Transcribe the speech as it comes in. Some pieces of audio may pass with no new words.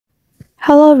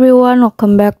Hello everyone,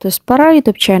 welcome back to Spara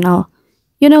YouTube channel.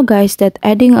 You know guys that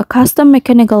adding a custom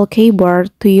mechanical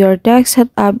keyboard to your desk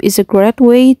setup is a great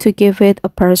way to give it a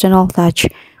personal touch.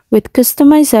 With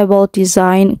customizable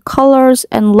design, colors,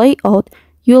 and layout,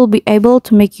 you'll be able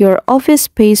to make your office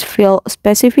space feel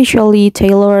specifically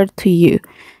tailored to you.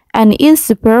 And it's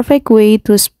the perfect way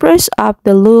to spruce up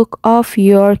the look of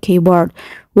your keyboard,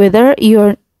 whether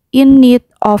you're in need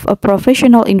of a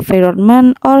professional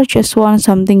environment or just want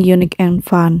something unique and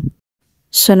fun.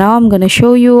 So now I'm gonna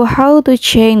show you how to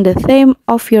change the theme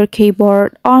of your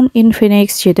keyboard on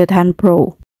Infinix G10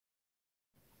 Pro.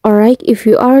 Alright, if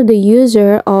you are the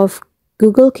user of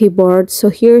Google Keyboard, so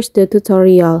here's the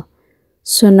tutorial.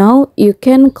 So now you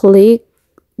can click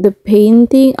the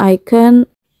painting icon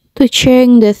to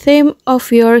change the theme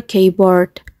of your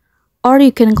keyboard, or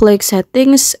you can click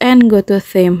settings and go to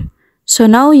theme. So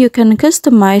now you can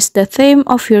customize the theme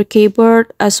of your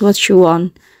keyboard as what you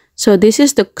want. So this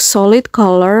is the solid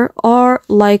color or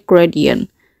light gradient.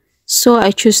 So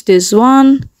I choose this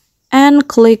one and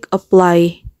click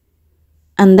apply.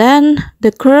 And then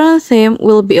the current theme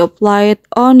will be applied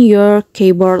on your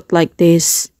keyboard like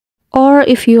this. Or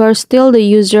if you are still the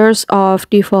users of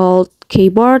default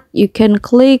keyboard, you can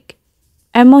click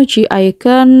emoji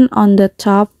icon on the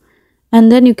top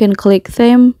and then you can click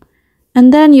theme.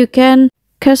 And then you can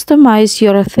customize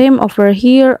your theme over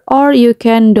here, or you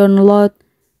can download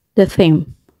the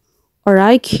theme.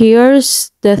 Alright, here's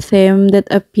the theme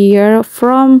that appear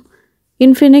from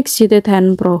Infinix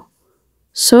G10 Pro.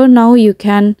 So now you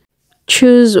can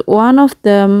choose one of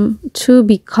them to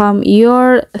become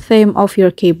your theme of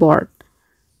your keyboard.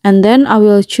 And then I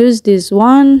will choose this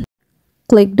one,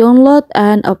 click download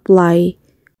and apply.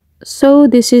 So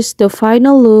this is the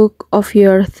final look of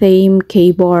your theme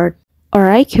keyboard.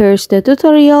 Alright, here's the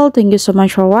tutorial. Thank you so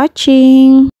much for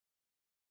watching.